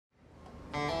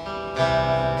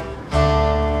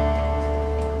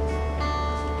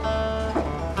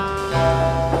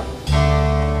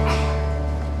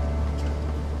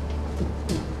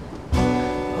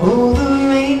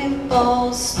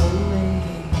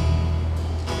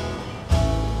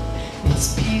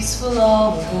peaceful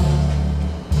all around.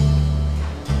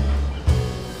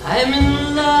 I'm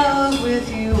in love with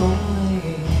you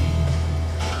only.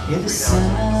 Hear the sound,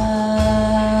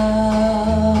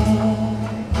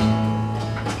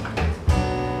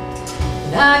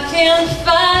 and I can't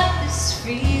fight this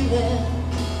feeling.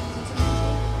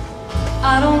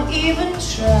 I don't even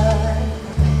try,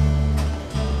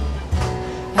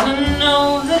 and I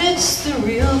know that it's the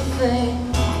real thing.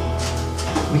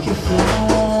 We can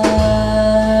fly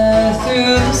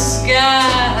through the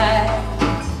sky,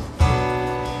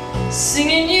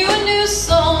 singing you a new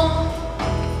song.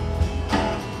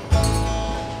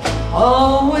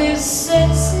 Always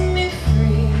sets me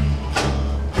free,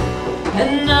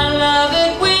 and I love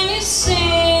it when you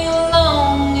sing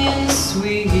along in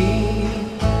sweet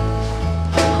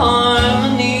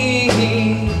harmony.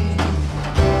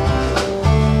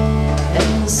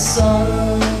 And the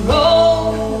sun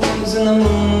rose and the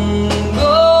moon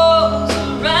goes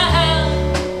around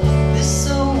this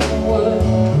old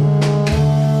world,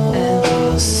 and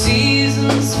the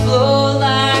seasons flow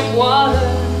like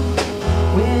water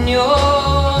when you're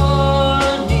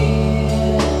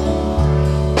near.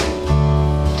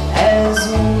 As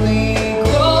we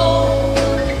grow,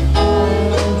 I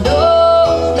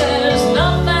know there's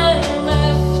nothing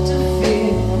left to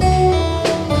fear,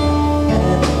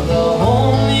 and the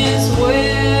home is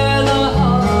where the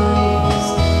heart is,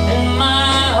 and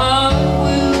my heart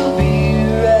will be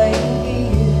right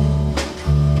here.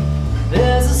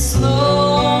 There's a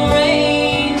slow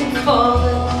rain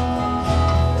falling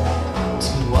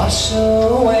to wash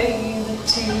away the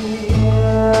tears.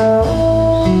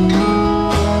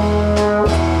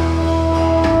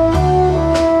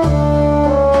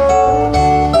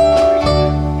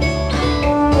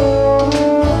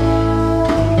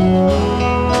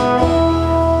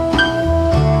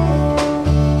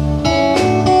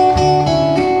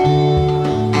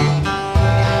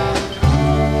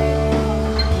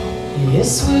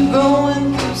 Yes, we're going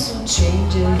through some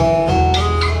changes.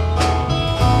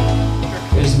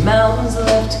 There's mountains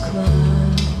left to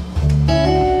climb,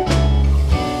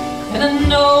 and I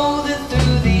know that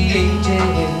through the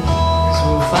ages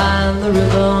we'll find the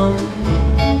rhythm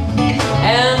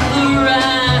and the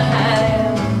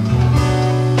rhyme.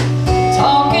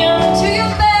 Talking to you,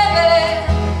 baby,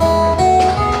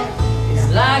 is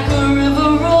like a river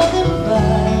rolling by.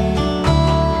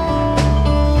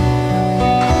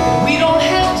 We don't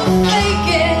have to fake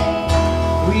it,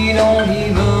 we don't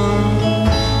even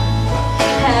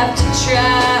have to try.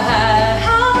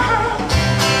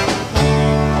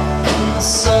 And the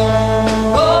sun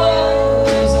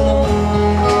rose and the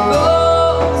moon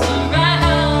goes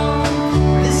around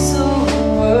this old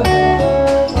world,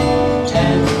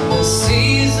 and the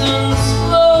seasons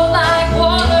flow like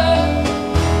water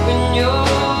when you're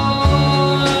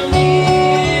near.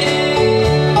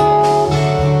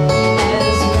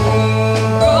 As we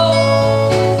grow,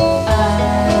 I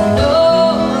know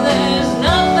there's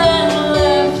nothing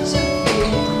left to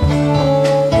fear,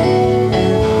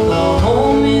 and the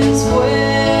home is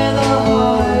where the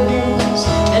heart is,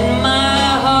 and my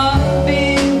heart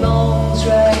belongs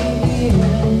right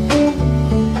here.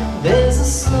 There's a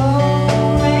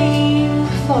slow rain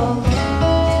falling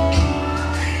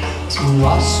to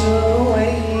wash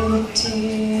away the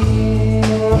tears.